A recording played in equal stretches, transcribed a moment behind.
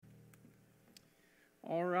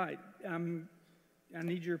All right. I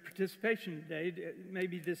need your participation today.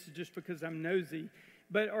 Maybe this is just because I'm nosy,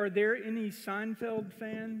 but are there any Seinfeld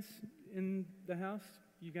fans in the house?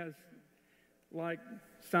 You guys like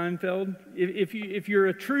Seinfeld? If you're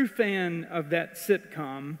a true fan of that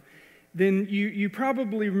sitcom, then you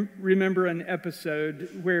probably remember an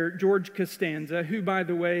episode where George Costanza, who, by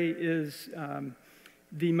the way, is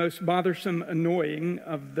the most bothersome, annoying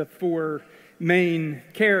of the four main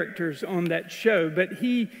characters on that show, but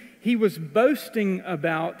he was boasting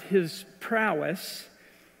about his prowess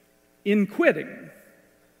in quitting.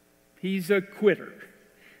 He's a quitter.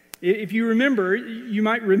 If you remember, you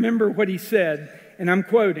might remember what he said, and I'm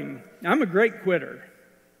quoting, "I'm a great quitter.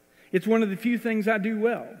 It's one of the few things I do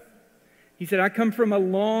well." He said, "I come from a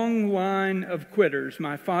long line of quitters.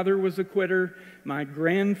 My father was a quitter. My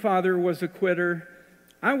grandfather was a quitter.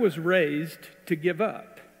 I was raised to give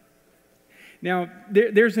up." Now,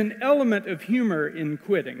 there's an element of humor in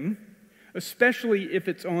quitting, especially if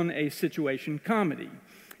it's on a situation comedy.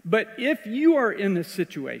 But if you are in a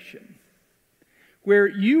situation where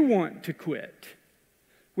you want to quit,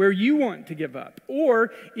 where you want to give up,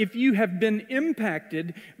 or if you have been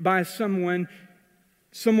impacted by someone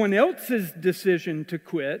else's decision to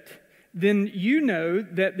quit, then you know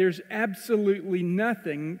that there's absolutely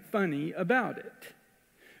nothing funny about it.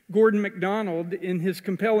 Gordon MacDonald, in his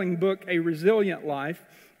compelling book, A Resilient Life,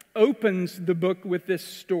 opens the book with this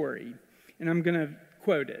story, and I'm going to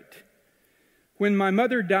quote it. "When my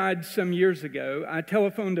mother died some years ago, I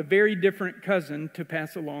telephoned a very different cousin to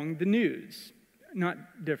pass along the news."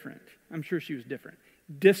 Not different. I'm sure she was different.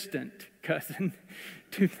 Distant cousin.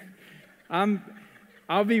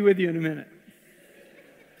 I'll be with you in a minute.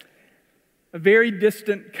 A very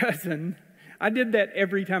distant cousin. I did that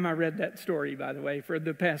every time I read that story, by the way, for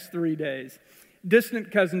the past 3 days.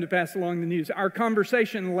 Distant cousin to pass along the news. Our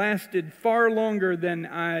conversation lasted far longer than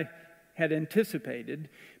I had anticipated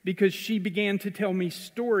because she began to tell me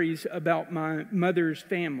stories about my mother's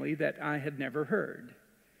family that I had never heard.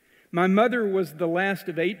 My mother was the last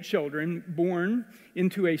of 8 children born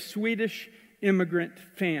into a Swedish immigrant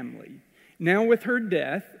family. Now with her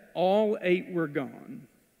death, all 8 were gone.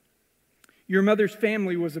 "Your mother's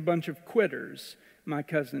family was a bunch of quitters," my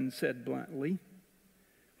cousin said bluntly.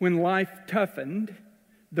 "When life toughened,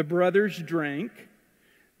 the brothers drank,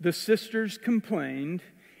 the sisters complained,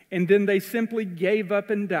 and then they simply gave up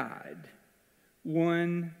and died,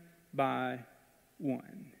 one by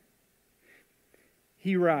one."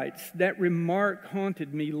 He writes, "That remark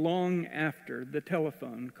haunted me long after the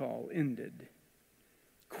telephone call ended.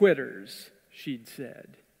 Quitters," she'd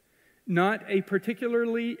said. Not a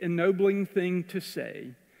particularly ennobling thing to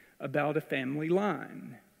say about a family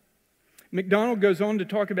line. MacDonald goes on to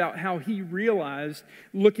talk about how he realized,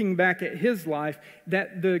 looking back at his life,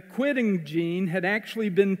 that the quitting gene had actually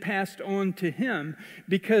been passed on to him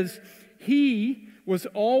because he was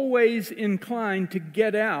always inclined to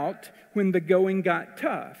get out when the going got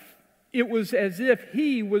tough. It was as if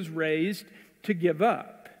he was raised to give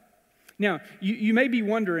up. Now, you may be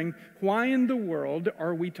wondering, why in the world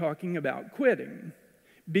are we talking about quitting?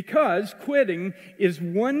 Because quitting is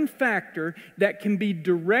one factor that can be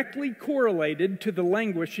directly correlated to the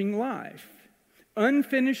languishing life.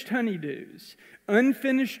 Unfinished honeydews,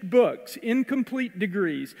 unfinished books, incomplete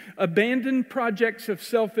degrees, abandoned projects of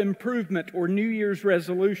self-improvement or New Year's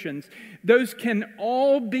resolutions, those can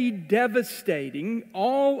all be devastating.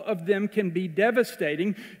 All of them can be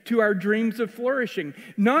devastating to our dreams of flourishing.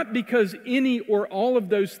 Not because any or all of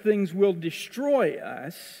those things will destroy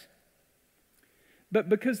us, but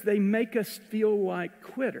because they make us feel like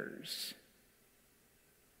quitters.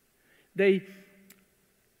 They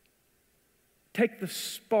take the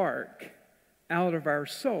spark out of our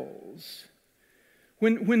souls.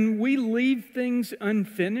 When we leave things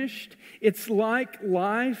unfinished, it's like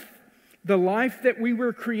the life that we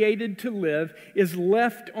were created to live is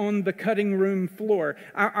left on the cutting room floor.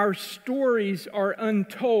 Our stories are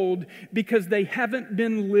untold because they haven't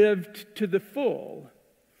been lived to the full.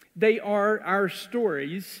 They are our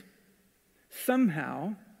stories,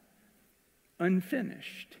 somehow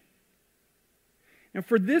unfinished. Now,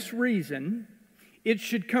 for this reason, it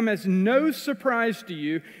should come as no surprise to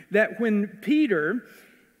you that when Peter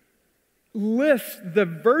lists the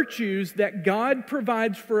virtues that God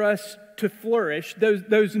provides for us to flourish,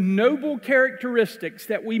 those noble characteristics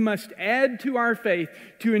that we must add to our faith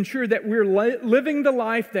to ensure that we're living the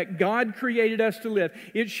life that God created us to live,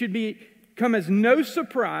 it should come as no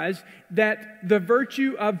surprise that the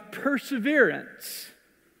virtue of perseverance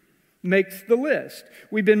makes the list.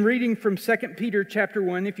 We've been reading from 2 Peter chapter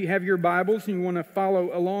 1. If you have your Bibles and you want to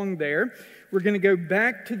follow along there, we're going to go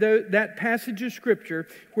back to that passage of Scripture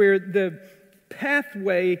where the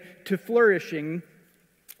pathway to flourishing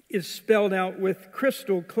is spelled out with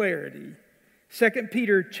crystal clarity. 2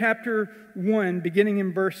 Peter chapter 1, beginning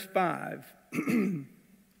in verse 5.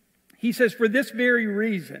 He says, "For this very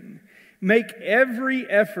reason, make every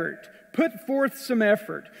effort, put forth some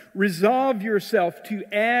effort, resolve yourself to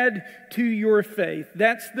add to your faith."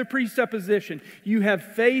 That's the presupposition. You have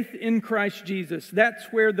faith in Christ Jesus.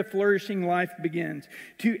 That's where the flourishing life begins.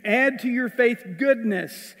 To add to your faith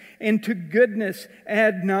goodness, and to goodness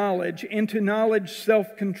add knowledge, and to knowledge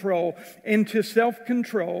self-control, and to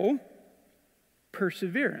self-control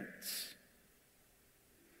perseverance,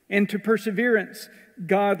 and to perseverance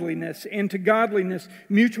godliness, and to godliness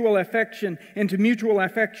mutual affection, and to mutual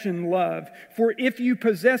affection love. For if you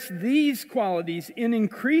possess these qualities in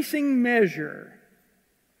increasing measure,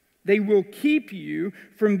 they will keep you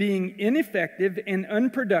from being ineffective and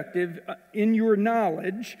unproductive in your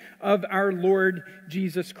knowledge of our Lord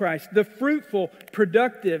Jesus Christ. The fruitful,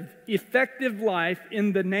 productive, effective life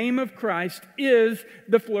in the name of Christ is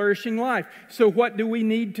the flourishing life. So what do we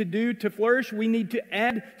need to do to flourish? We need to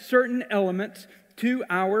add certain elements to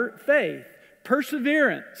our faith.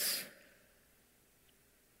 Perseverance,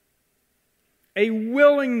 a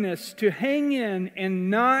willingness to hang in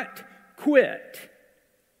and not quit,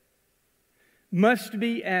 must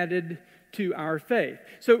be added to our faith.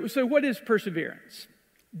 So what is perseverance?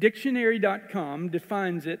 Dictionary.com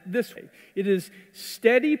defines it this way. It is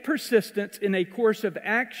steady persistence in a course of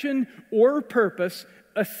action or purpose,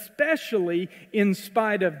 especially in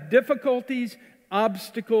spite of difficulties,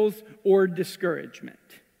 obstacles, or discouragement.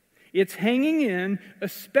 It's hanging in,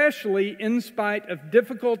 especially in spite of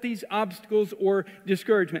difficulties, obstacles, or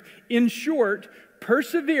discouragement. In short,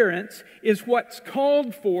 perseverance is what's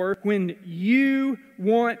called for when you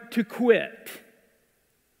want to quit.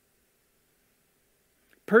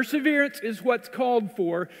 Perseverance is what's called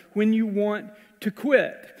for when you want to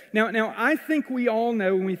quit. Now, I think we all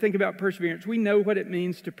know when we think about perseverance, we know what it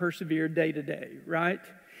means to persevere day to day, right?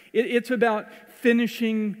 It's about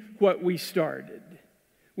finishing what we started.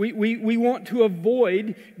 We want to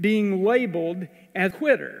avoid being labeled as a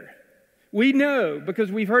quitter. We know,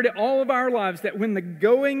 because we've heard it all of our lives, that when the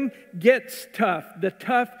going gets tough, the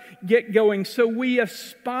tough get going. So we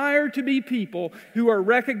aspire to be people who are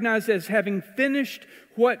recognized as having finished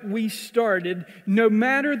what we started, no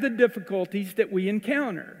matter the difficulties that we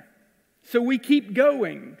encounter. So we keep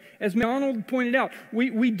going. As McDonald pointed out,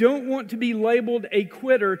 we don't want to be labeled a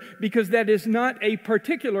quitter because that is not a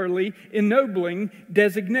particularly ennobling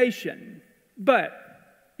designation. But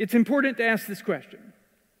it's important to ask this question.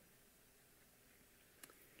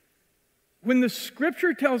 When the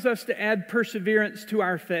Scripture tells us to add perseverance to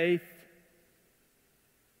our faith,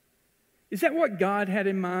 is that what God had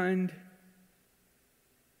in mind?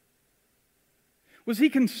 Was He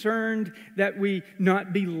concerned that we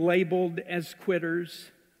not be labeled as quitters?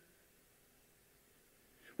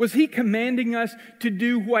 Was He commanding us to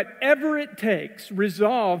do whatever it takes,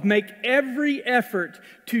 resolve, make every effort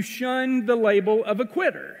to shun the label of a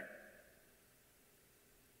quitter?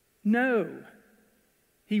 No,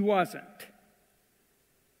 He wasn't.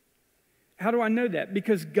 How do I know that?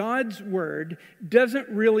 Because God's Word doesn't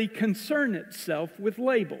really concern itself with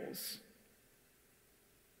labels.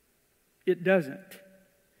 It doesn't.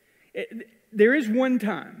 There is one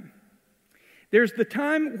time. There's the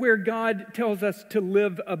time where God tells us to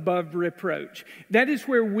live above reproach. That is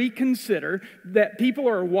where we consider that people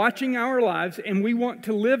are watching our lives and we want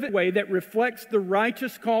to live in a way that reflects the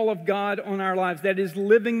righteous call of God on our lives. That is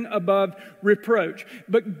living above reproach.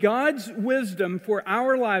 But God's wisdom for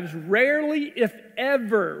our lives rarely, if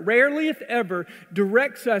ever,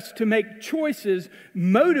 directs us to make choices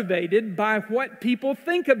motivated by what people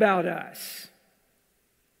think about us.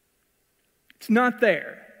 It's not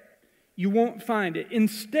there. You won't find it.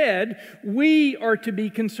 Instead, we are to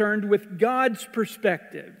be concerned with God's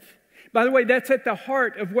perspective. By the way, that's at the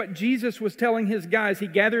heart of what Jesus was telling His guys. He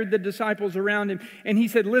gathered the disciples around Him and He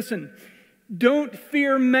said, listen, don't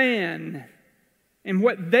fear man and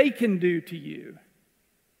what they can do to you,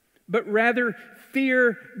 but rather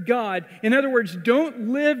fear God. In other words, don't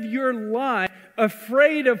live your life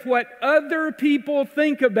afraid of what other people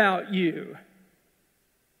think about you.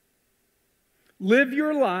 Live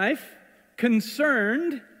your life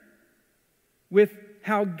concerned with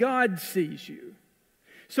how God sees you.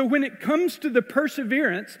 So when it comes to the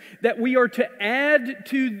perseverance that we are to add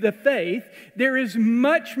to the faith, there is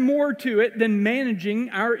much more to it than managing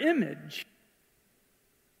our image.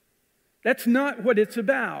 That's not what it's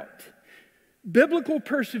about. Biblical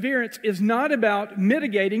perseverance is not about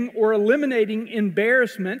mitigating or eliminating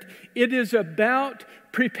embarrassment. It is about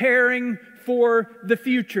preparing for the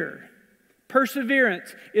future.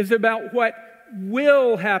 Perseverance is about what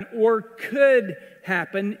will happen or could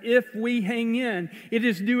happen if we hang in. It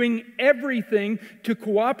is doing everything to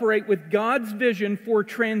cooperate with God's vision for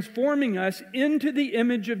transforming us into the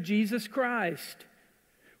image of Jesus Christ.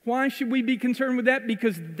 Why should we be concerned with that?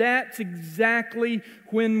 Because that's exactly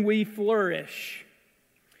when we flourish.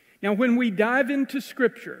 Now, when we dive into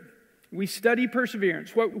Scripture, we study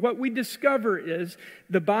perseverance. What we discover is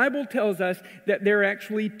the Bible tells us that there are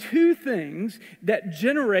actually two things that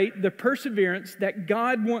generate the perseverance that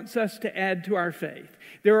God wants us to add to our faith.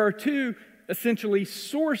 There are two, essentially,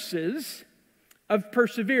 sources of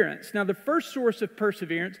perseverance. Now, the first source of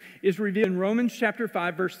perseverance is revealed in Romans chapter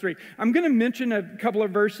 5, verse 3. I'm going to mention a couple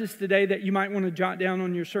of verses today that you might want to jot down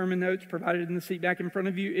on your sermon notes provided in the seat back in front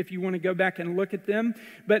of you if you want to go back and look at them.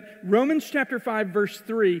 But Romans chapter 5, verse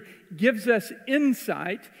 3 gives us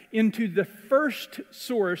insight into the first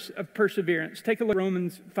source of perseverance. Take a look at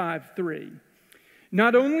Romans 5, 3.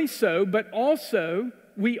 Not only so, but also,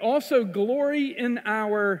 we also glory in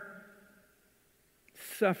our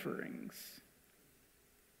sufferings.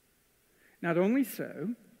 Not only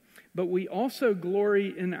so, but we also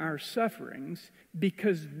glory in our sufferings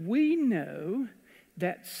because we know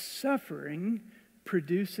that suffering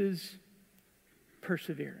produces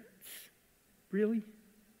perseverance. Really?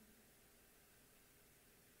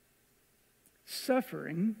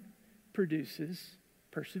 Suffering produces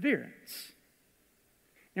perseverance.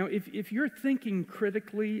 Now, if you're thinking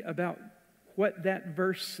critically about what that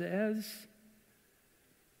verse says,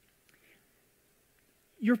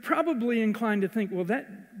 you're probably inclined to think, well, that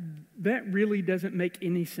really doesn't make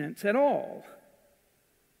any sense at all.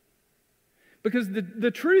 Because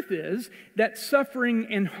the truth is that suffering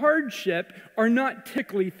and hardship are not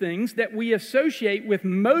typically things that we associate with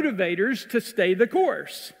motivators to stay the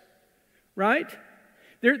course, right?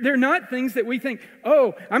 They're not things that we think,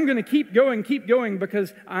 oh, I'm going to keep going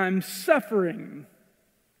because I'm suffering.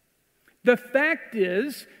 The fact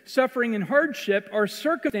is, suffering and hardship are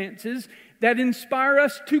circumstances that inspire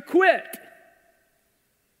us to quit,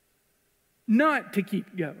 not to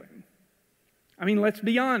keep going. I mean, let's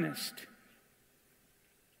be honest.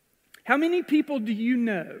 How many people do you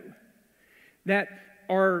know that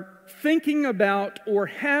are thinking about or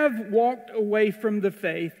have walked away from the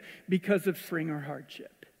faith because of suffering or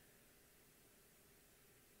hardship?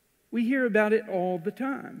 We hear about it all the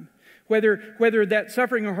time. Whether that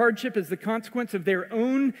suffering or hardship is the consequence of their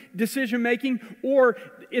own decision-making or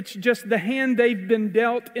it's just the hand they've been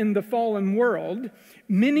dealt in the fallen world,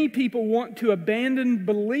 many people want to abandon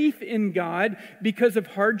belief in God because of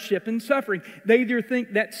hardship and suffering. They either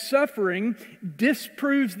think that suffering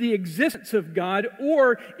disproves the existence of God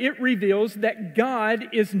or it reveals that God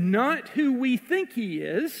is not who we think He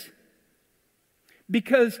is.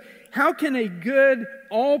 Because how can a good,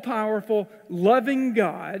 all-powerful, loving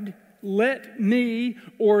God let me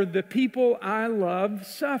or the people I love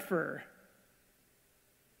suffer?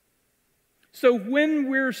 So when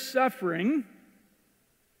we're suffering,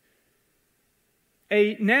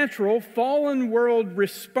 a natural fallen world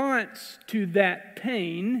response to that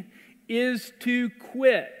pain is to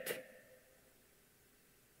quit.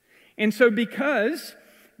 And so because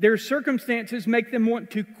their circumstances make them want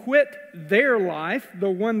to quit their life, the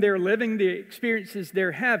one they're living, the experiences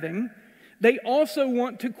they're having, they also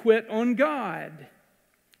want to quit on God.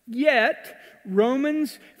 Yet,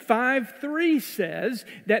 Romans 5:3 says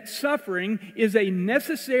that suffering is a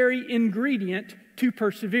necessary ingredient to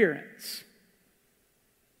perseverance.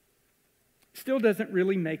 Still doesn't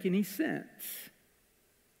really make any sense.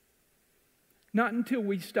 Not until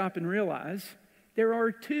we stop and realize there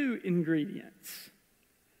are two ingredients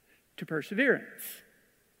to perseverance.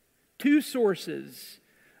 Two sources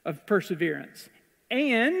of perseverance.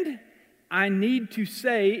 And I need to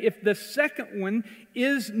say, if the second one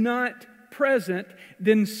is not present,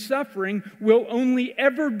 then suffering will only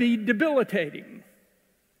ever be debilitating.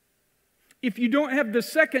 If you don't have the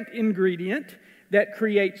second ingredient that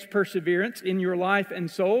creates perseverance in your life and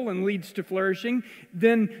soul and leads to flourishing,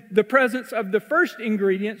 then the presence of the first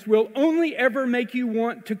ingredients will only ever make you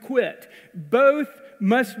want to quit. Both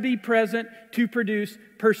must be present to produce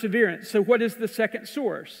perseverance. So what is the second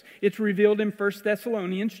source? It's revealed in 1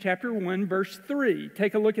 Thessalonians chapter 1, verse 3.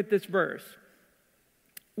 Take a look at this verse.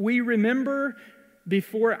 We remember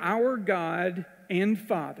before our God and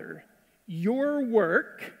Father your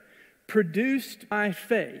work produced by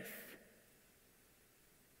faith,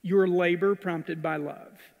 your labor prompted by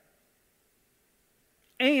love,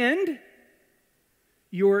 and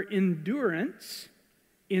your endurance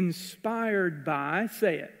inspired by,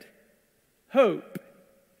 say it, hope.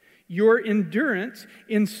 Your endurance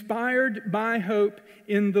inspired by hope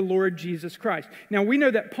in the Lord Jesus Christ. Now, we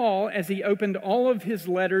know that Paul, as he opened all of his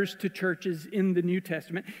letters to churches in the New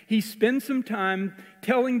Testament, he spends some time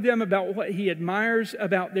telling them about what he admires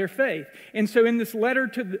about their faith. And so in this letter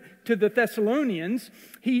to the Thessalonians,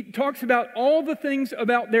 he talks about all the things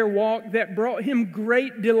about their walk that brought him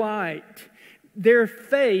great delight. Their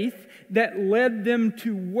faith that led them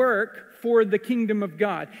to work for the kingdom of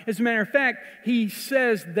God. As a matter of fact, he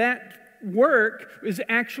says that work is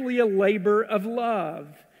actually a labor of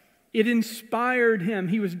love. It inspired him.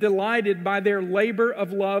 He was delighted by their labor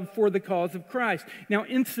of love for the cause of Christ. Now,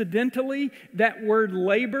 incidentally, that word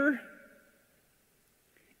labor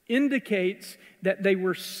indicates that they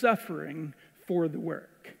were suffering for the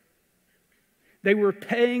work. They were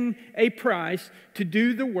paying a price to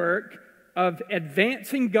do the work of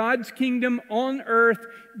advancing God's kingdom on earth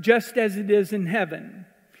just as it is in heaven.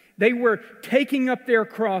 They were taking up their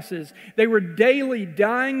crosses. They were daily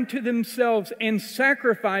dying to themselves and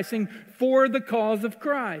sacrificing for the cause of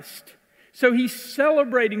Christ. So he's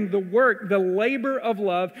celebrating the work, the labor of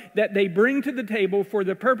love that they bring to the table for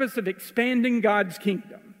the purpose of expanding God's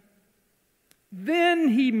kingdom. Then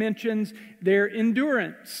he mentions their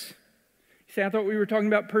endurance. Say, I thought we were talking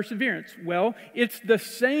about perseverance. Well, it's the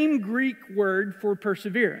same Greek word for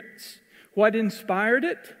perseverance. What inspired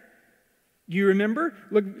it? You remember?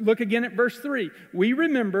 Look again at verse 3. We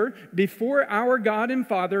remember before our God and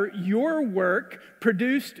Father your work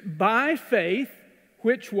produced by faith,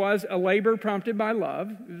 which was a labor prompted by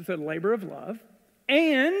love. It was a labor of love.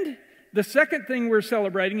 And the second thing we're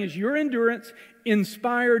celebrating is your endurance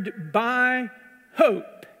inspired by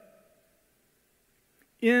hope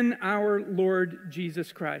in our Lord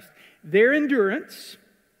Jesus Christ. Their endurance,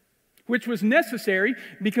 which was necessary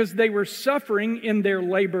because they were suffering in their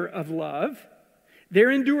labor of love,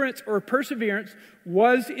 their endurance or perseverance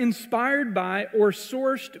was inspired by or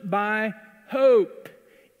sourced by hope.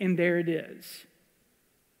 And there it is.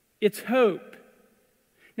 It's hope.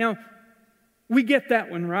 Now, we get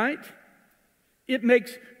that one, right? It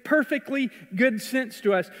makes perfectly good sense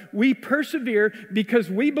to us. We persevere because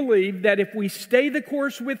we believe that if we stay the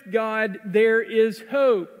course with God, there is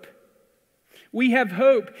hope. We have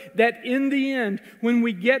hope that in the end, when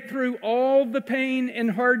we get through all the pain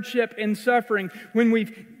and hardship and suffering, when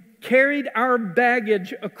we've carried our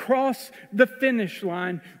baggage across the finish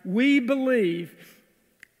line, we believe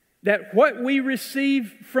that what we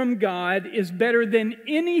receive from God is better than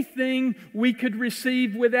anything we could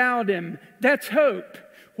receive without Him. That's hope.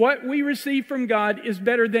 What we receive from God is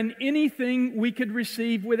better than anything we could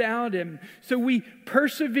receive without Him. So we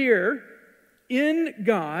persevere in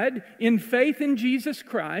God, in faith in Jesus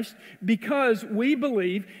Christ, because we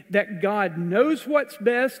believe that God knows what's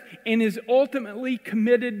best and is ultimately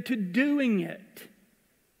committed to doing it.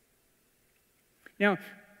 Now,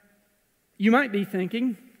 you might be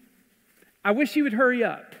thinking, I wish He would hurry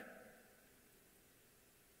up.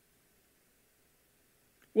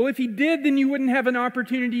 Well, if He did, then you wouldn't have an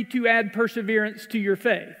opportunity to add perseverance to your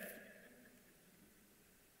faith.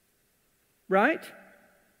 Right?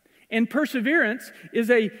 And perseverance is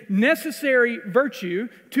a necessary virtue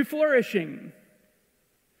to flourishing.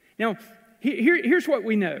 Now, here's what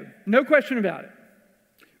we know. No question about it.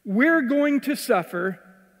 We're going to suffer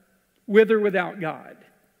with or without God.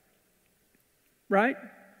 Right?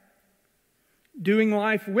 Doing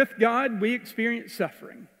life with God, we experience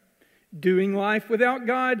suffering. Doing life without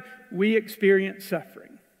God, we experience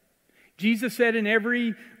suffering. Jesus said in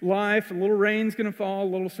every life, a little rain's going to fall, a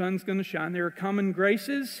little sun's going to shine. There are common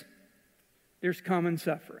graces, there's common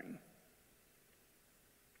suffering.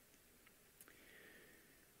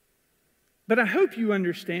 But I hope you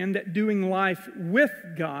understand that doing life with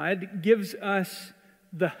God gives us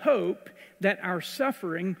the hope that our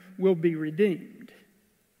suffering will be redeemed.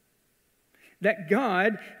 That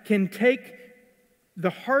God can take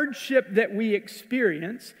the hardship that we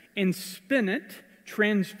experience and spin it,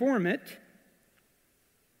 transform it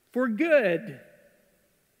for good.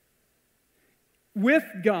 With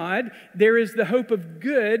God, there is the hope of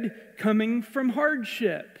good coming from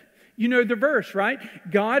hardship. You know the verse, right?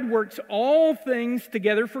 God works all things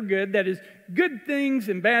together for good. That is, good things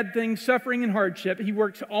and bad things, suffering and hardship. He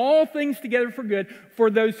works all things together for good for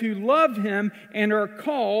those who love Him and are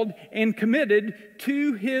called and committed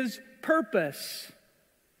to His purpose.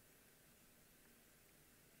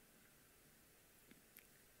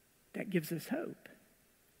 That gives us hope.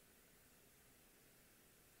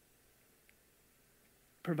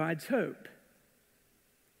 Provides hope.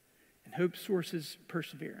 And hope sources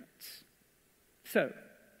perseverance. So,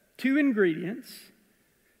 2 ingredients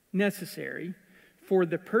necessary for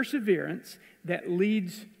the perseverance that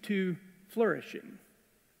leads to flourishing.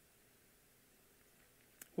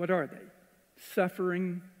 What are they?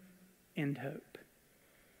 Suffering and hope.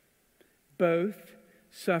 Both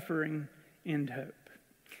suffering and hope.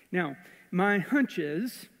 Now, my hunch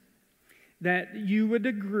is that you would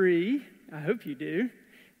agree, I hope you do,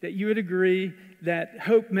 that you would agree that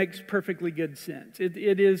hope makes perfectly good sense.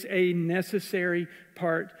 It is a necessary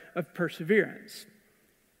part of perseverance.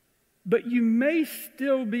 But you may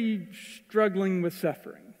still be struggling with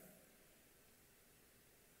suffering.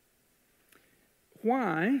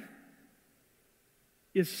 Why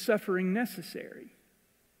is suffering necessary?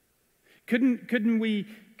 Couldn't we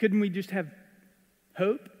just have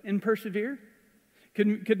hope and persevere?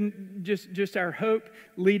 Couldn't just our hope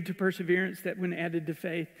lead to perseverance that, when added to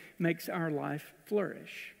faith, makes our life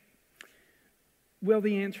flourish? Well,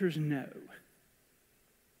 the answer is no.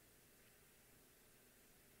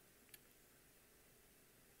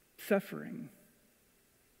 Suffering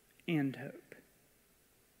and hope.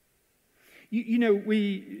 You know,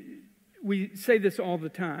 we say this all the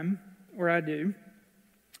time, or I do,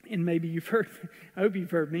 and maybe you've heard, I hope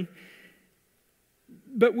you've heard me.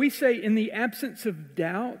 But we say, in the absence of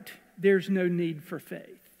doubt, there's no need for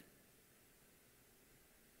faith.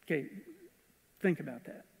 Okay, think about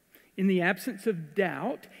that. In the absence of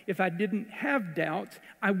doubt, if I didn't have doubts,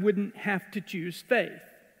 I wouldn't have to choose faith.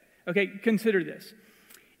 Okay, consider this.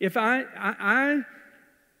 If I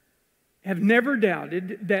have never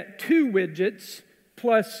doubted that 2 widgets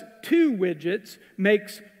plus 2 widgets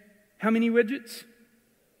makes how many widgets?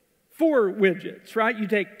 4 widgets, right? You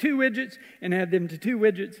take 2 widgets and add them to 2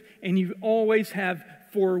 widgets, and you always have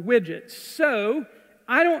 4 widgets. So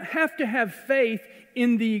I don't have to have faith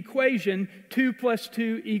in the equation 2 plus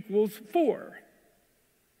 2 equals 4.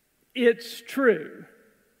 It's true.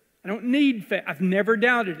 I don't need faith. I've never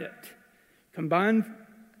doubted it. Combine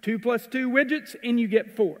 2 plus 2 widgets and you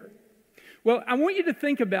get 4. Well, I want you to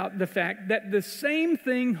think about the fact that the same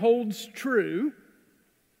thing holds true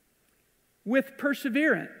with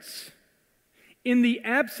perseverance. In the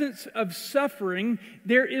absence of suffering,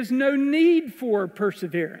 there is no need for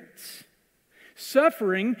perseverance.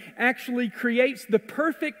 Suffering actually creates the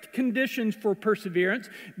perfect conditions for perseverance,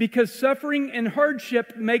 because suffering and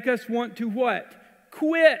hardship make us want to what?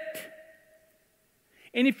 Quit.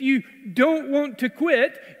 And if you don't want to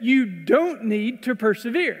quit, you don't need to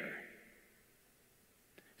persevere.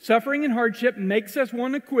 Suffering and hardship makes us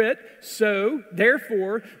want to quit, so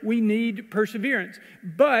therefore we need perseverance.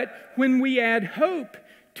 But when we add hope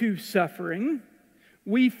to suffering,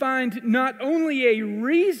 we find not only a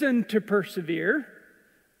reason to persevere,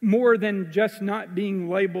 more than just not being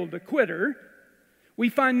labeled a quitter. We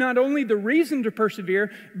find not only the reason to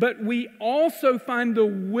persevere, but we also find the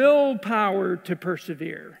willpower to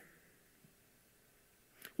persevere.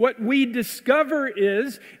 What we discover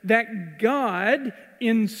is that God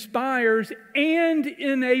inspires and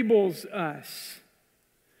enables us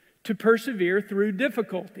to persevere through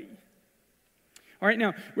difficulty. All right,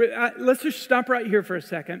 now, let's just stop right here for a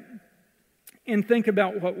second and think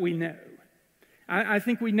about what we know. I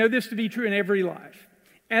think we know this to be true in every life.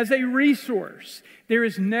 As a resource, there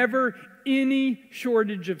is never any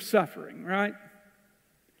shortage of suffering, right?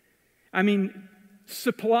 I mean,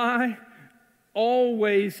 supply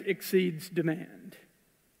always exceeds demand.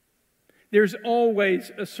 There's always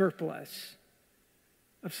a surplus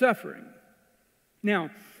of suffering.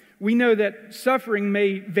 Now, we know that suffering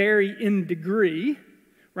may vary in degree,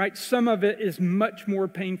 right? Some of it is much more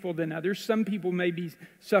painful than others. Some people may be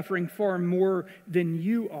suffering far more than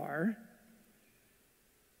you are.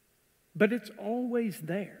 But it's always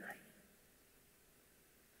there.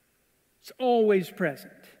 It's always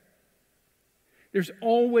present. There's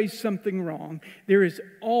always something wrong. There is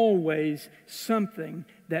always something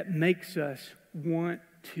that makes us want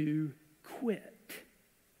to quit.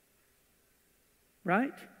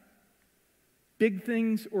 Right? Big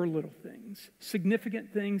things or little things,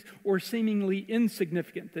 significant things or seemingly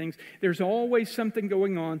insignificant things. There's always something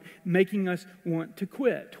going on making us want to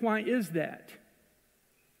quit. Why is that?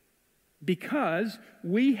 Because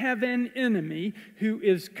we have an enemy who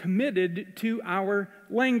is committed to our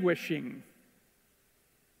languishing.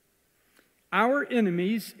 Our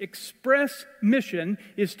enemy's express mission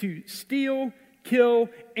is to steal, kill,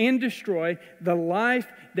 and destroy the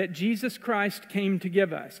life that Jesus Christ came to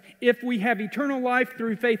give us. If we have eternal life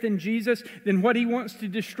through faith in Jesus, then what he wants to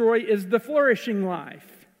destroy is the flourishing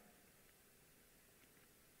life.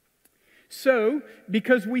 So,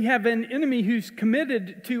 because we have an enemy who's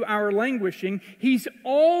committed to our languishing, he's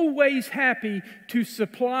always happy to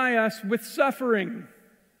supply us with suffering.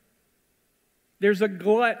 There's a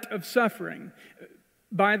glut of suffering.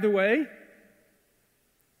 By the way,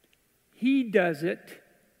 he does it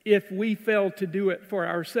if we fail to do it for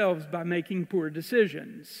ourselves by making poor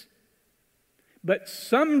decisions. But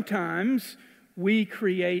sometimes we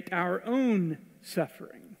create our own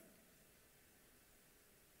suffering.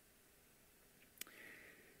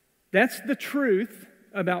 That's the truth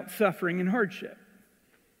about suffering and hardship.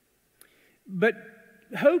 But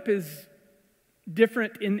hope is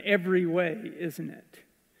different in every way, isn't it?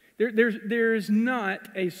 There is not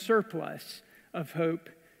a surplus of hope.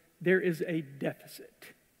 There is a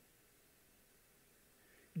deficit.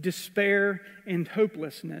 Despair and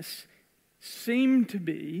hopelessness seem to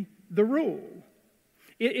be the rule.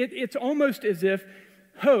 It's almost as if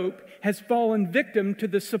hope has fallen victim to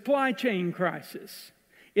the supply chain crisis.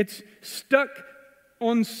 It's stuck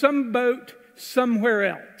on some boat somewhere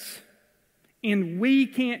else, and we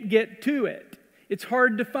can't get to it. It's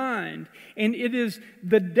hard to find, and it is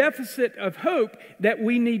the deficit of hope that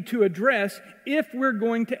we need to address if we're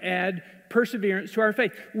going to add perseverance to our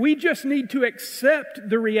faith. We just need to accept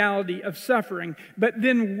the reality of suffering, but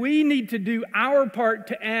then we need to do our part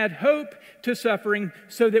to add hope to suffering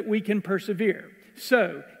so that we can persevere.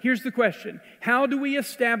 So, here's the question. How do we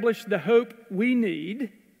establish the hope we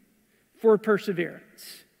need for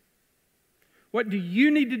perseverance? What do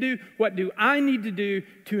you need to do? What do I need to do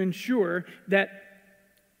to ensure that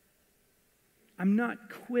I'm not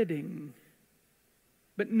quitting,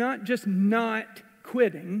 but not just not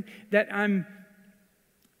quitting, that I'm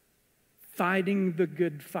fighting the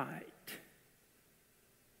good fight,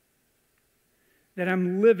 that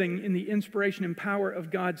I'm living in the inspiration and power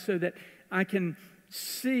of God so that I can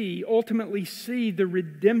ultimately see the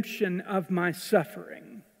redemption of my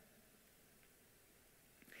suffering?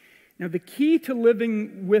 Now, the key to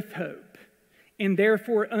living with hope and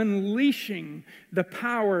therefore unleashing the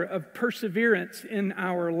power of perseverance in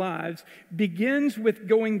our lives begins with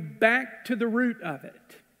going back to the root of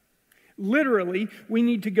it. Literally, we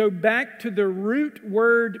need to go back to the root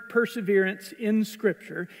word perseverance in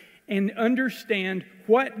Scripture and understand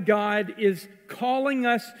what God is calling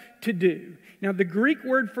us to do. Now, the Greek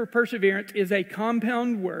word for perseverance is a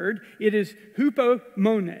compound word. It is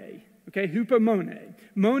hupomone. Okay, hupomone.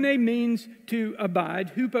 Mone means to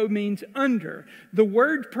abide. Hupo means under. The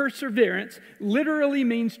word perseverance literally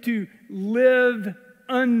means to live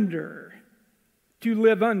under. To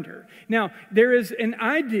live under. Now, there is an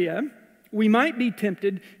idea, we might be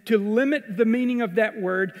tempted to limit the meaning of that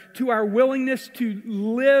word to our willingness to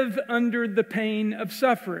live under the pain of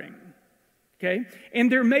suffering. Okay?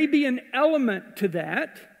 And there may be an element to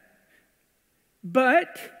that,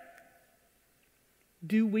 but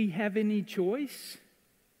do we have any choice?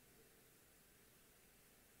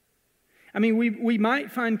 I mean, we might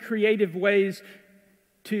find creative ways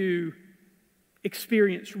to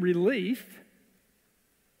experience relief.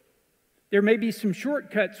 There may be some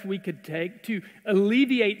shortcuts we could take to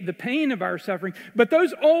alleviate the pain of our suffering, but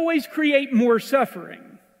those always create more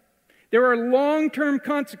suffering. There are long-term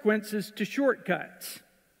consequences to shortcuts.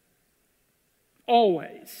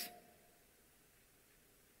 Always.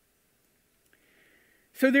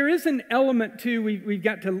 So there is an element to we've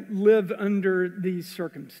got to live under these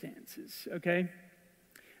circumstances, okay?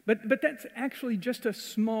 But that's actually just a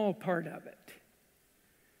small part of it.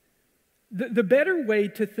 The better way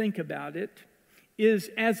to think about it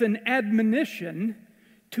is as an admonition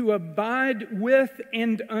to abide with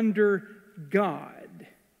and under God.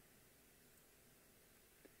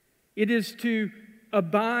 It is to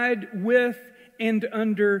abide with and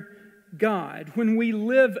under God. When we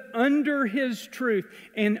live under His truth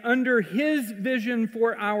and under His vision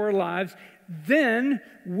for our lives, then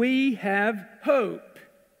we have hope.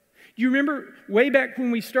 You remember way back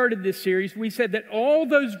when we started this series, we said that all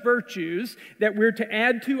those virtues that we're to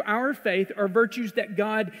add to our faith are virtues that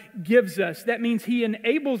God gives us. That means He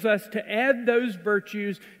enables us to add those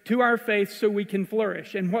virtues to our faith so we can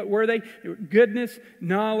flourish. And what were they? They were goodness,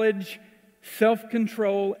 knowledge,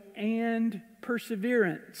 self-control, and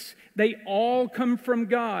perseverance. They all come from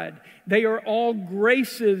God. They are all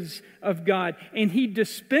graces of God. And He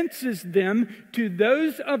dispenses them to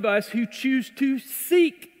those of us who choose to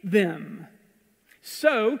seek them.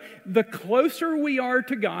 So, the closer we are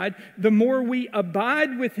to God, the more we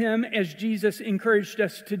abide with Him, as Jesus encouraged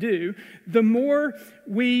us to do, the more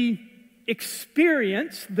we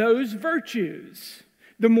experience those virtues.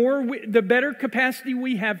 The better capacity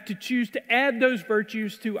we have to choose to add those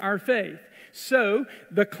virtues to our faith. So,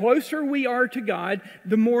 the closer we are to God,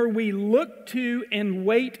 the more we look to and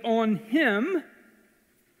wait on Him.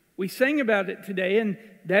 We sang about it today, and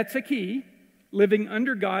that's a key. Living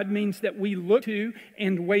under God means that we look to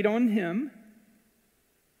and wait on Him.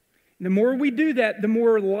 The more we do that, the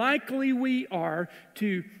more likely we are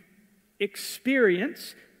to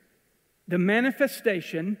experience the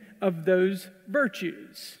manifestation of those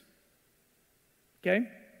virtues. Okay?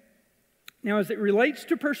 Now, as it relates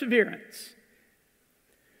to perseverance,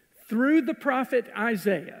 through the prophet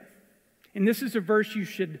Isaiah, and this is a verse you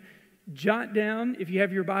should jot down. If you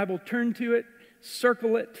have your Bible, turn to it,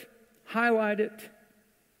 circle it, highlight it,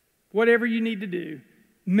 whatever you need to do,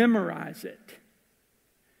 memorize it.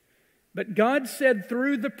 But God said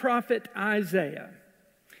through the prophet Isaiah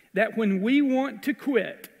that when we want to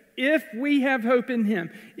quit, if we have hope in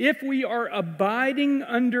Him, if we are abiding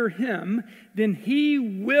under Him, then He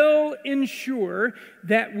will ensure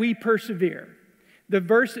that we persevere. The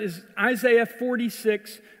verse is Isaiah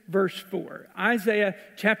 46, verse 4. Isaiah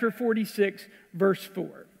chapter 46, verse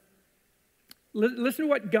 4. Listen to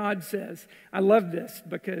what God says. I love this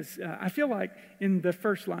because I feel like in the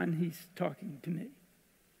first line He's talking to me.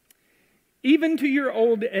 Even to your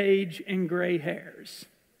old age and gray hairs.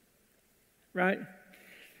 Right?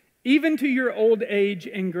 Even to your old age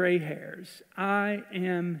and gray hairs, I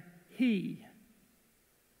am He.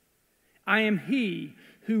 I am He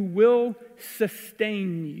who will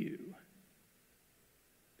sustain you.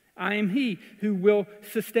 I am He who will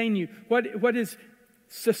sustain you. What is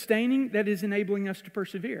sustaining? That is enabling us to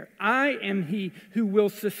persevere. I am He who will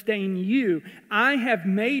sustain you. I have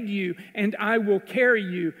made you, and I will carry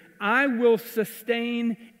you. I will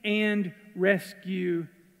sustain and rescue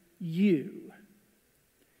you.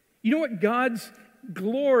 You know what God's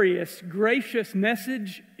glorious, gracious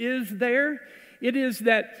message is there? It is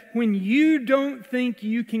that when you don't think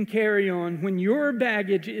you can carry on, when your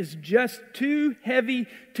baggage is just too heavy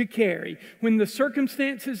to carry, when the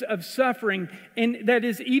circumstances of suffering, and that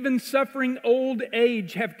is even suffering old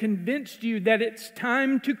age, have convinced you that it's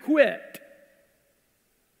time to quit,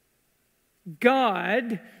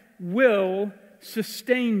 God will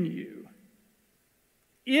sustain you.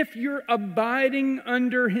 If you're abiding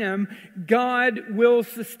under Him, God will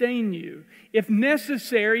sustain you. If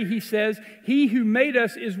necessary, He says, He who made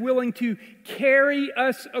us is willing to carry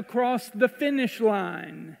us across the finish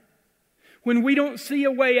line. When we don't see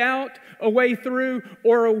a way out, a way through,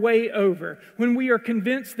 or a way over, when we are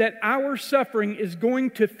convinced that our suffering is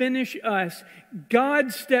going to finish us,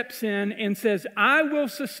 God steps in and says, I will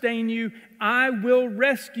sustain you, I will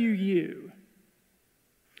rescue you.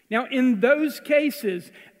 Now, in those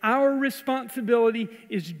cases, our responsibility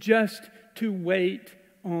is just to wait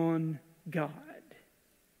on God.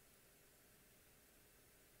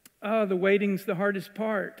 Oh, the waiting's the hardest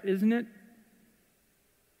part, isn't it?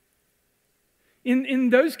 In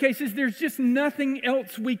those cases, there's just nothing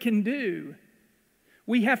else we can do.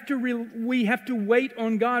 We have to wait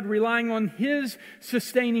on God, relying on His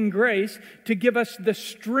sustaining grace to give us the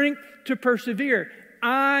strength to persevere.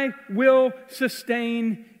 I will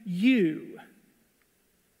sustain you.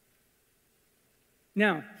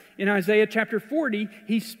 Now, in Isaiah chapter 40,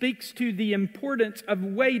 he speaks to the importance of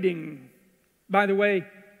waiting. By the way,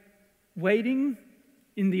 waiting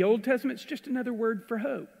in the Old Testament is just another word for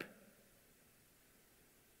hope.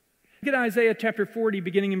 Look at Isaiah chapter 40,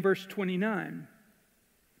 beginning in verse 29.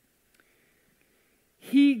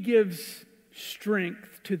 He gives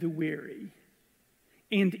strength to the weary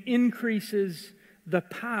and increases the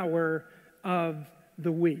power of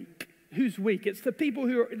the weak. Who's weak? It's the people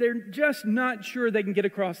they're just not sure they can get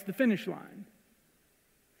across the finish line.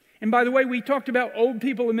 And by the way, we talked about old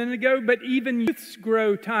people a minute ago, but even youths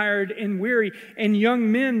grow tired and weary, and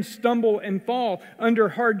young men stumble and fall under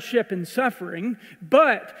hardship and suffering.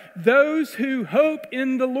 But those who hope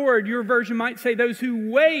in the Lord, your version might say those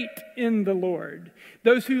who wait in the Lord,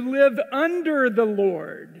 those who live under the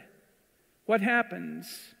Lord, what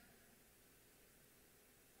happens?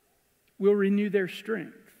 Will renew their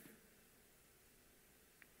strength.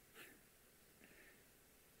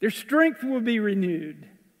 Their strength will be renewed.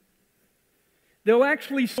 They'll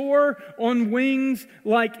actually soar on wings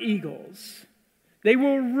like eagles. They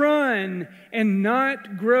will run and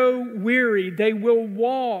not grow weary. They will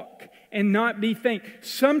walk and not be faint.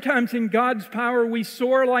 Sometimes in God's power we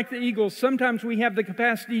soar like the eagles. Sometimes we have the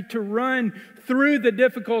capacity to run through the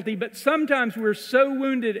difficulty. But sometimes we're so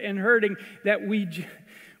wounded and hurting that we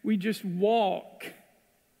just walk.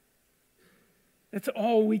 That's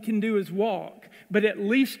all we can do is walk. But at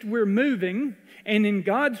least we're moving. And in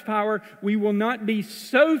God's power, we will not be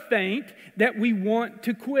so faint that we want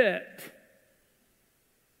to quit.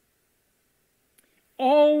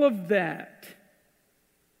 All of that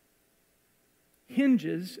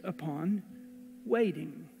hinges upon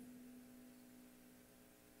waiting.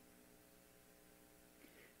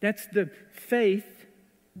 That's the faith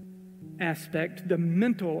aspect, the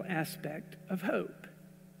mental aspect of hope.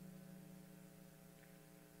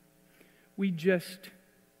 We just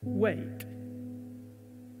wait.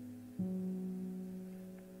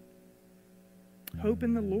 Hope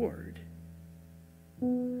in the Lord.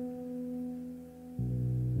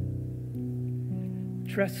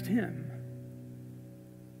 Trust Him.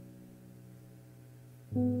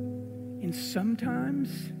 And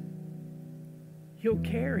sometimes He'll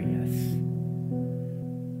carry us.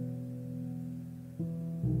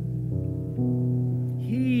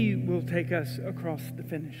 He will take us across the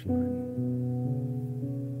finish line.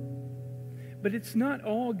 But it's not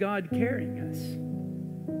all God carrying us.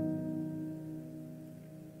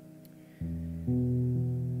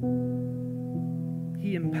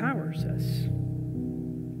 He empowers us.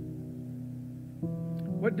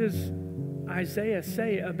 What does Isaiah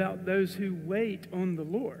say about those who wait on the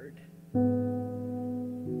Lord?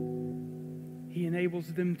 He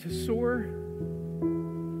enables them to soar.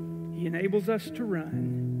 He enables us to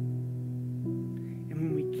run. And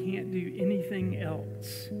when we can't do anything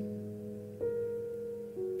else,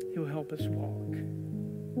 He'll help us walk.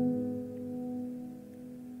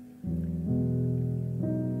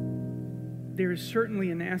 There is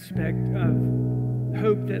certainly an aspect of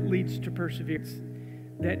hope that leads to perseverance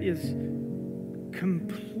that is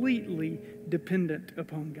completely dependent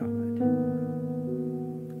upon God.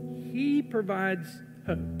 He provides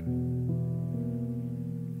hope.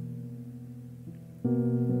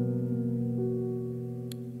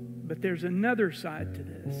 But there's another side to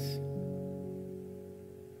this.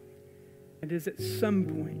 It is at some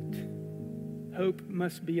point, hope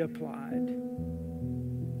must be applied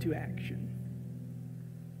to action.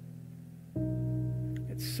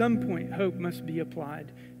 At some point, hope must be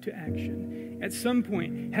applied to action. At some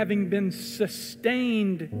point, having been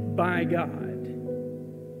sustained by God,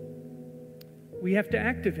 we have to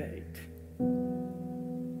activate.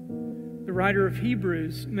 The writer of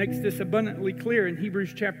Hebrews makes this abundantly clear. In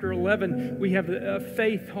Hebrews chapter 11, we have a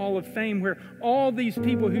faith hall of fame where all these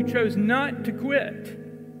people who chose not to quit,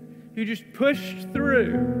 who just pushed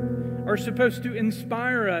through, are supposed to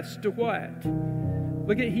inspire us to what?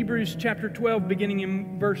 Look at Hebrews chapter 12, beginning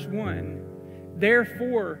in verse 1.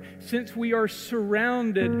 Therefore, since we are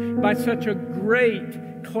surrounded by such a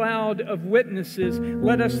great cloud of witnesses,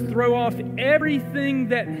 let us throw off everything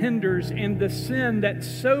that hinders and the sin that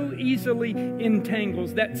so easily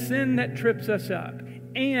entangles, that sin that trips us up.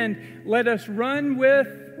 And let us run with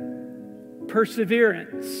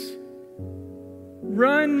perseverance.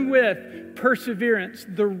 Run with perseverance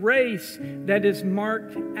the race that is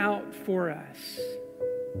marked out for us.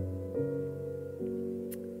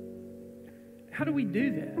 How do we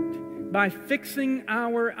do that? By fixing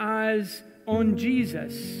our eyes on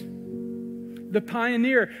Jesus, the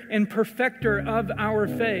pioneer and perfecter of our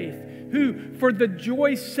faith, who, for the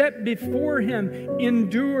joy set before Him,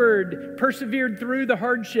 persevered through the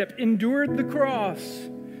hardship, endured the cross,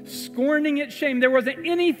 scorning its shame. There wasn't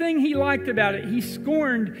anything He liked about it. He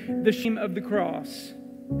scorned the shame of the cross.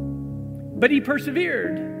 But He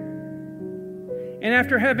persevered. And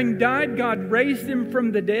after having died, God raised Him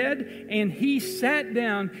from the dead, and He sat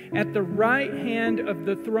down at the right hand of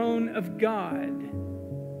the throne of God.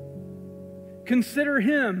 Consider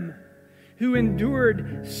Him who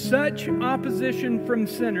endured such opposition from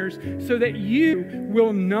sinners, so that you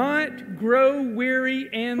will not grow weary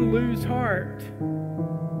and lose heart.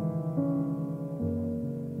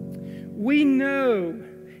 We know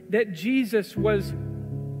that Jesus was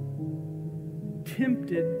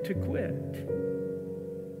tempted to quit.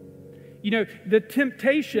 You know, the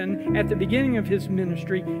temptation at the beginning of His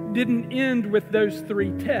ministry didn't end with those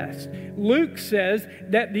three tests. Luke says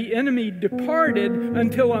that the enemy departed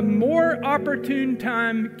until a more opportune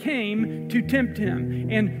time came to tempt Him.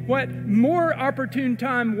 And what more opportune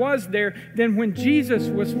time was there than when Jesus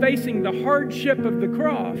was facing the hardship of the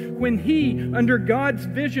cross, when He, under God's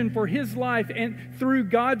vision for His life and through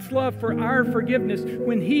God's love for our forgiveness,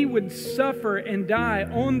 when He would suffer and die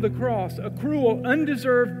on the cross, a cruel,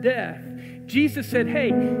 undeserved death. Jesus said, hey,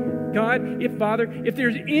 God, Father, if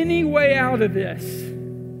there's any way out of this,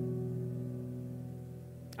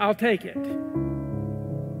 I'll take it.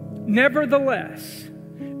 Nevertheless,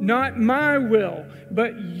 not my will,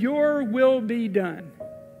 but your will be done.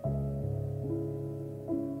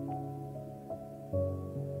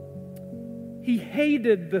 He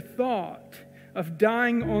hated the thought of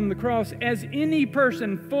dying on the cross, as any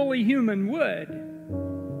person fully human would.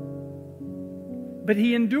 But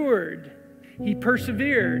he endured. He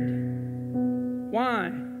persevered. Why?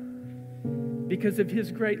 Because of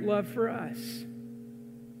his great love for us.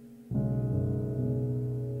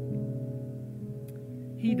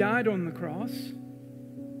 He died on the cross,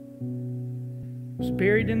 was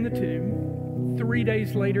buried in the tomb. 3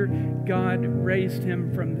 days later, God raised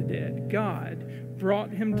him from the dead. God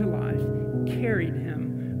brought him to life, carried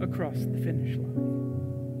him across the finish line.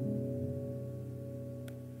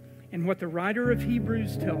 And what the writer of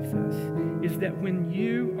Hebrews tells us is that when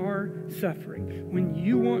you are suffering, when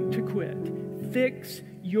you want to quit, fix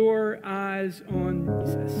your eyes on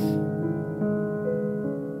Jesus.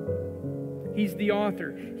 He's the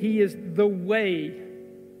author. He is the way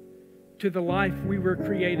to the life we were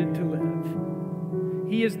created to live.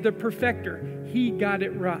 He is the perfecter. He got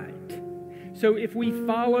it right. So if we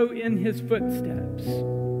follow in his footsteps,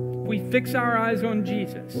 we fix our eyes on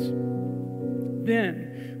Jesus, then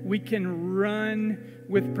we can run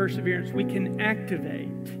with perseverance. We can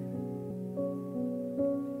activate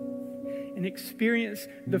and experience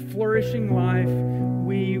the flourishing life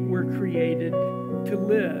we were created to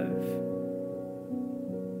live.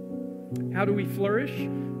 How do we flourish?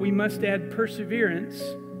 We must add perseverance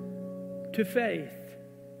to faith.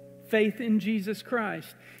 Faith in Jesus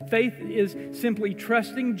Christ. Faith is simply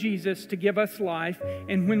trusting Jesus to give us life.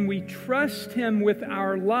 And when we trust him with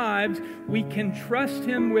our lives, we can trust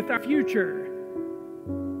him with our future.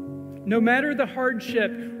 No matter the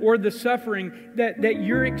hardship or the suffering that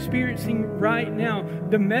you're experiencing right now,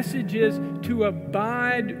 the message is to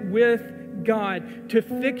abide with God, to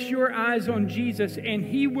fix your eyes on Jesus, and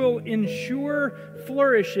he will ensure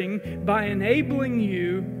flourishing by enabling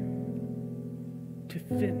you to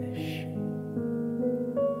finish.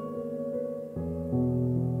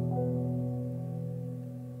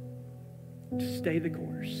 To stay the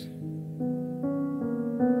course.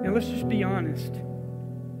 Now let's just be honest.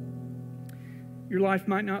 Your life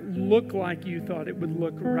might not look like you thought it would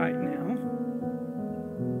look right now.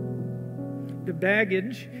 The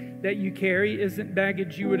baggage that you carry isn't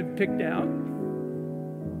baggage you would have picked out.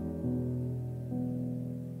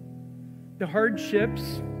 The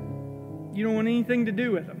hardships, you don't want anything to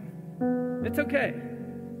do with them. It's okay.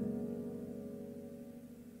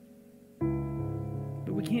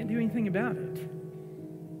 But we can't do anything about it.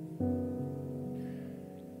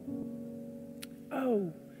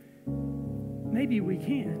 Oh, maybe we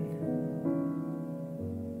can.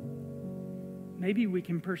 Maybe we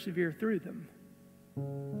can persevere through them.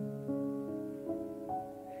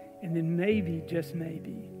 And then maybe, just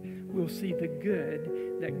maybe, we'll see the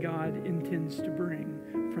good that God intends to bring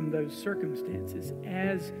from those circumstances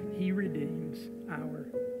as he redeems our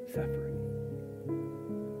suffering.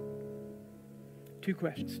 2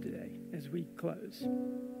 questions today as we close.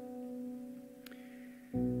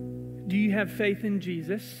 Do you have faith in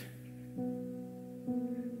Jesus?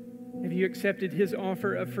 Have you accepted his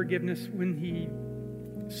offer of forgiveness when he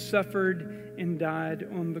suffered and died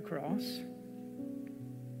on the cross?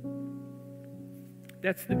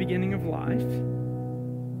 That's the beginning of life.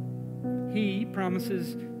 He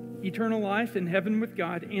promises eternal life in heaven with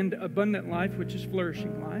God and abundant life, which is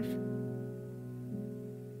flourishing life.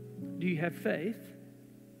 Do you have faith?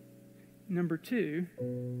 Number 2,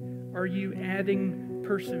 are you adding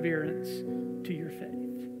perseverance to your faith?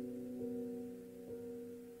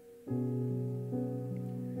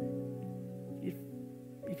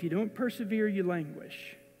 If you don't persevere, you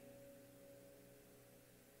languish.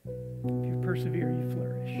 If you persevere, you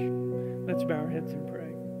flourish. Let's bow our heads and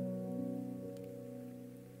pray.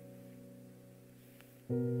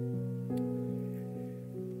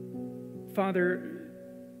 Father,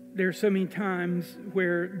 there are so many times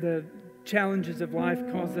where the challenges of life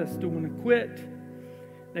cause us to want to quit.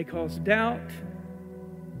 They cause doubt,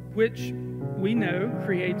 which we know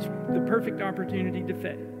creates the perfect opportunity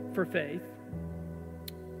for faith.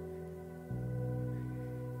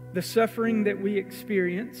 The suffering that we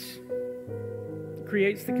experience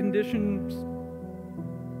creates the conditions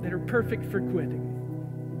that are perfect for quitting.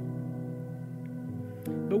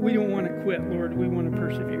 But we don't want to quit, Lord. We want to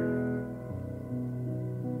persevere.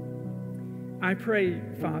 I pray,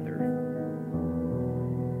 Father,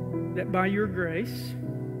 that by your grace,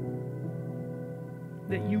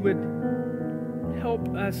 that you would help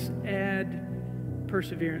us add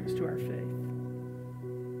perseverance to our faith.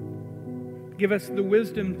 Give us the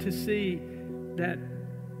wisdom to see that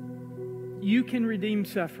you can redeem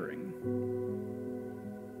suffering,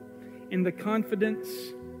 and the confidence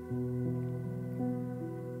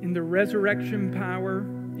in the resurrection power,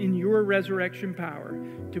 in your resurrection power,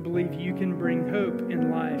 to believe you can bring hope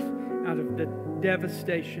and life out of the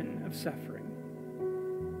devastation of suffering.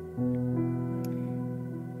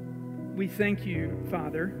 we thank you,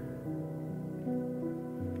 Father,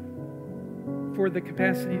 for the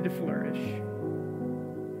capacity to flourish.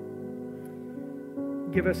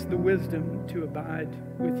 Give us the wisdom to abide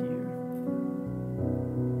with you.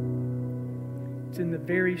 It's in the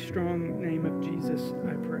very strong name of Jesus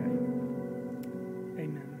I pray.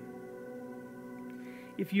 Amen.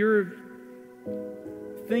 If you're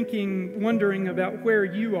wondering about where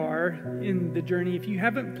you are in the journey, if you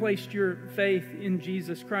haven't placed your faith in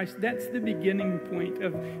Jesus Christ, that's the beginning point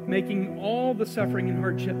of making all the suffering and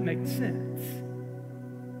hardship make sense.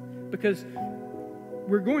 Because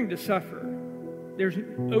we're going to suffer. There's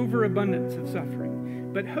overabundance of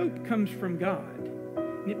suffering. But hope comes from God.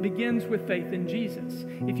 And it begins with faith in Jesus.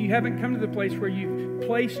 If you haven't come to the place where you've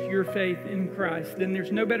placed your faith in Christ, then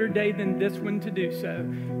there's no better day than this one to do so.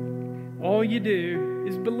 All you do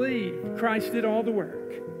is believe. Christ did all the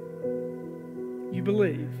work. You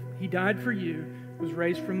believe. He died for you, was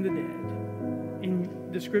raised from the dead.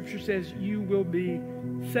 And the scripture says you will be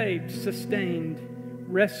saved, sustained,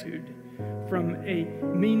 rescued from a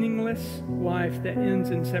meaningless life that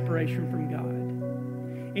ends in separation from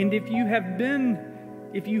God. And if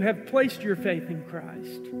you have placed your faith in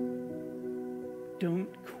Christ, don't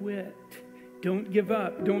quit. Don't give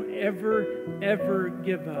up. Don't ever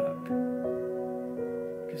give up.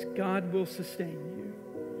 Because God will sustain you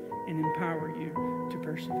and empower you to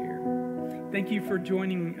persevere. Thank you for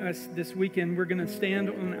joining us this weekend. We're going to stand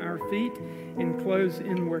on our feet and close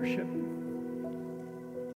in worship.